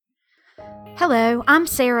Hello, I'm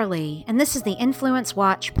Sarah Lee, and this is the Influence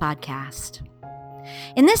Watch podcast.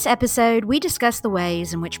 In this episode, we discuss the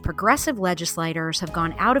ways in which progressive legislators have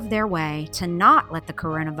gone out of their way to not let the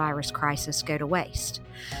coronavirus crisis go to waste.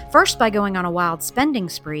 First, by going on a wild spending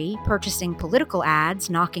spree, purchasing political ads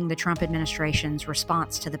knocking the Trump administration's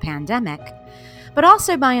response to the pandemic, but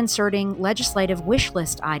also by inserting legislative wish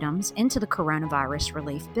list items into the coronavirus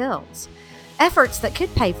relief bills, efforts that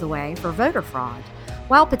could pave the way for voter fraud,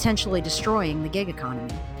 while potentially destroying the gig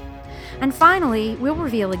economy. And finally, we'll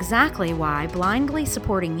reveal exactly why blindly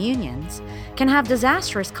supporting unions can have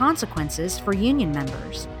disastrous consequences for union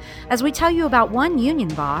members, as we tell you about one union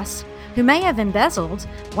boss who may have embezzled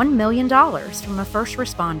 $1 million from a first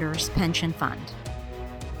responders pension fund.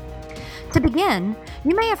 To begin,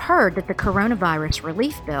 you may have heard that the coronavirus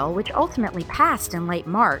relief bill, which ultimately passed in late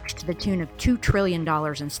March to the tune of $2 trillion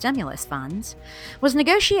in stimulus funds, was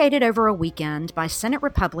negotiated over a weekend by Senate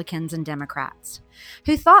Republicans and Democrats,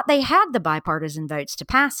 who thought they had the bipartisan votes to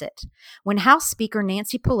pass it, when House Speaker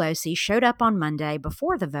Nancy Pelosi showed up on Monday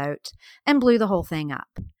before the vote and blew the whole thing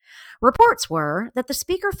up. Reports were that the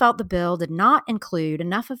Speaker felt the bill did not include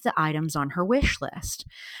enough of the items on her wish list,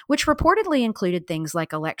 which reportedly included things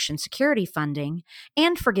like election security funding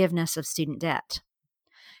and forgiveness of student debt.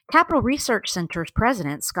 Capital Research Center's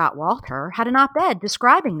president, Scott Walter, had an op-ed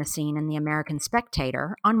describing the scene in the American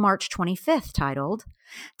Spectator on March 25th titled,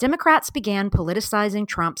 "Democrats Began Politicizing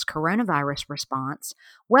Trump's Coronavirus Response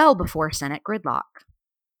Well Before Senate Gridlock."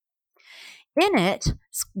 In it,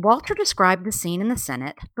 Walter described the scene in the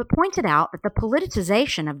Senate, but pointed out that the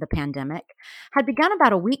politicization of the pandemic had begun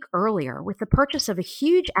about a week earlier with the purchase of a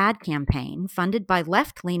huge ad campaign funded by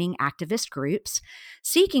left-leaning activist groups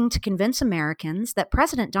seeking to convince Americans that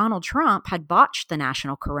President Donald Trump had botched the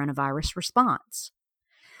national coronavirus response.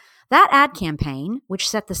 That ad campaign, which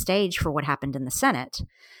set the stage for what happened in the Senate,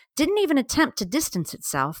 didn't even attempt to distance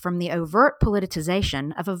itself from the overt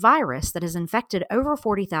politicization of a virus that has infected over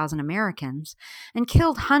 40,000 Americans and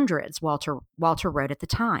killed hundreds, Walter wrote at the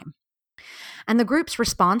time. And the groups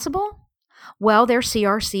responsible? Well, they're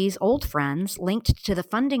CRC's old friends linked to the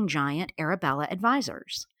funding giant Arabella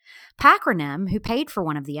Advisors. Pacronym, who paid for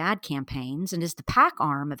one of the ad campaigns and is the PAC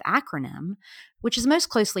arm of Acronym, which is most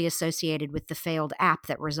closely associated with the failed app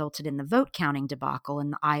that resulted in the vote counting debacle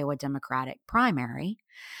in the Iowa Democratic primary,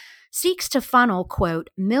 seeks to funnel, quote,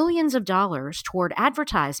 millions of dollars toward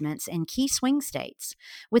advertisements in key swing states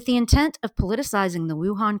with the intent of politicizing the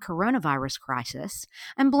Wuhan coronavirus crisis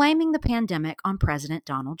and blaming the pandemic on President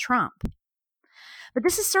Donald Trump. But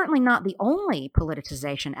this is certainly not the only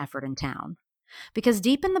politicization effort in town, because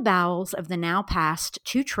deep in the bowels of the now passed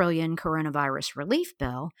 $2 trillion coronavirus relief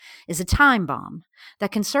bill is a time bomb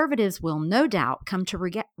that conservatives will no doubt come to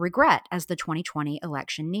regret as the 2020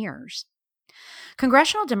 election nears.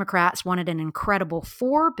 Congressional Democrats wanted an incredible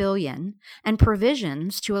 $4 billion and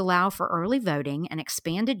provisions to allow for early voting and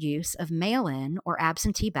expanded use of mail-in or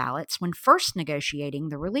absentee ballots when first negotiating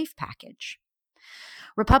the relief package.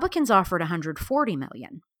 Republicans offered $140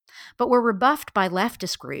 million, but were rebuffed by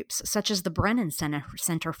leftist groups such as the Brennan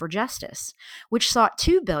Center for Justice, which sought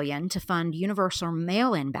 $2 billion to fund universal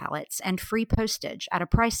mail-in ballots and free postage at a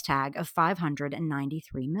price tag of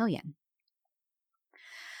 $593 million.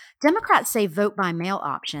 Democrats say vote-by-mail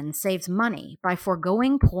option saves money by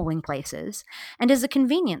foregoing polling places and is a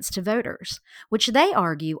convenience to voters, which they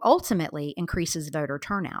argue ultimately increases voter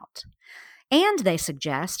turnout. And they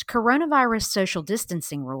suggest coronavirus social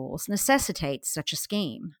distancing rules necessitate such a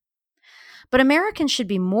scheme. But Americans should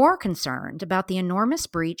be more concerned about the enormous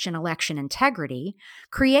breach in election integrity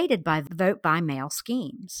created by vote-by-mail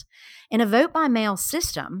schemes. In a vote-by-mail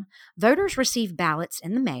system, voters receive ballots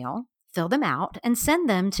in the mail, fill them out, and send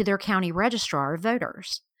them to their county registrar of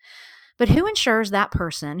voters. But who ensures that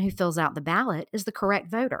person who fills out the ballot is the correct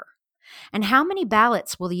voter? And how many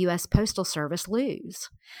ballots will the U.S. Postal Service lose?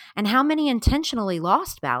 And how many intentionally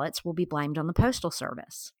lost ballots will be blamed on the Postal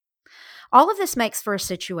Service? All of this makes for a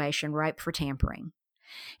situation ripe for tampering.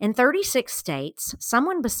 In 36 states,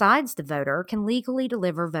 someone besides the voter can legally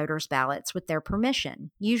deliver voters' ballots with their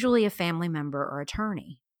permission, usually a family member or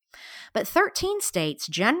attorney. But 13 states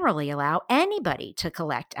generally allow anybody to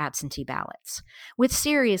collect absentee ballots, with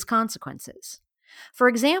serious consequences. For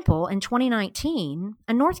example, in 2019,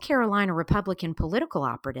 a North Carolina Republican political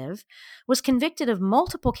operative was convicted of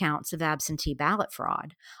multiple counts of absentee ballot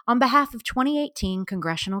fraud on behalf of 2018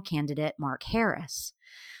 congressional candidate Mark Harris.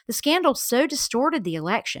 The scandal so distorted the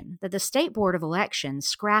election that the State Board of Elections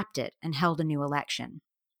scrapped it and held a new election.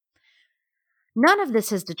 None of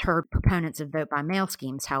this has deterred proponents of vote-by-mail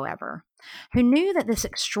schemes, however, who knew that this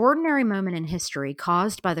extraordinary moment in history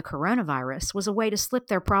caused by the coronavirus was a way to slip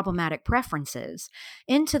their problematic preferences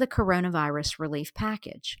into the coronavirus relief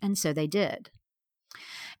package, and so they did.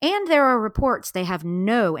 And there are reports they have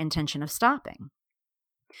no intention of stopping.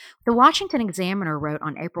 The Washington Examiner wrote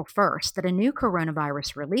on April 1st that a new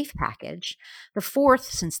coronavirus relief package, the fourth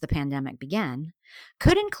since the pandemic began,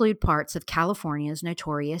 could include parts of California's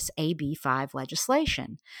notorious AB 5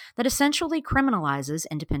 legislation that essentially criminalizes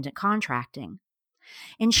independent contracting.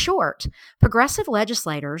 In short, progressive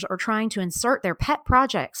legislators are trying to insert their pet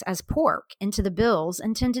projects as pork into the bills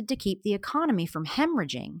intended to keep the economy from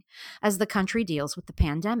hemorrhaging as the country deals with the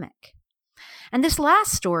pandemic. And this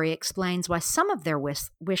last story explains why some of their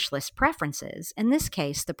wish list preferences, in this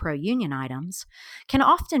case the pro-union items, can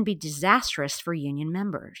often be disastrous for union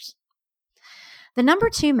members. The number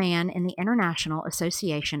 2 man in the International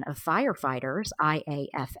Association of Firefighters,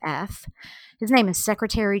 IAFF, his name is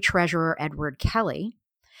Secretary-Treasurer Edward Kelly,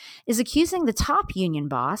 is accusing the top union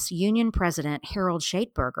boss, Union President Harold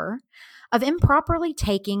Schaitberger, of improperly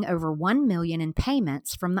taking over $1 million in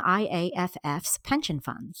payments from the IAFF's pension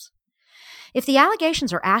funds. If the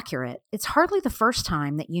allegations are accurate, it's hardly the first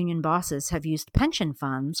time that union bosses have used pension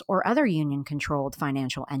funds or other union-controlled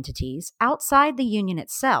financial entities outside the union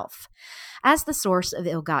itself as the source of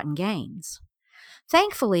ill-gotten gains.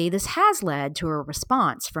 Thankfully, this has led to a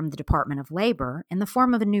response from the Department of Labor in the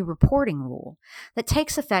form of a new reporting rule that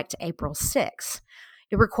takes effect April 6.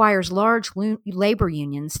 It requires large labor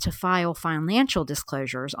unions to file financial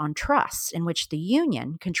disclosures on trusts in which the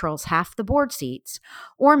union controls half the board seats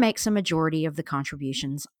or makes a majority of the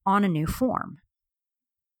contributions on a new form.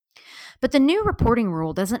 But the new reporting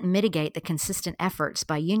rule doesn't mitigate the consistent efforts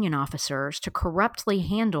by union officers to corruptly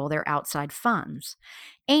handle their outside funds,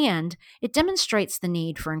 and it demonstrates the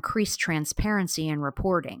need for increased transparency in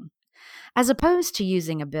reporting. As opposed to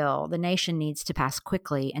using a bill the nation needs to pass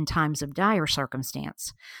quickly in times of dire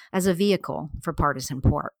circumstance as a vehicle for partisan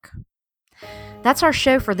pork. That's our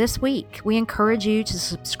show for this week. We encourage you to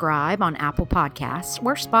subscribe on Apple Podcasts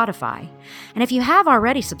or Spotify. And if you have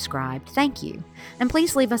already subscribed, thank you. And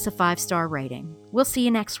please leave us a 5-star rating. We'll see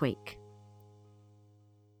you next week.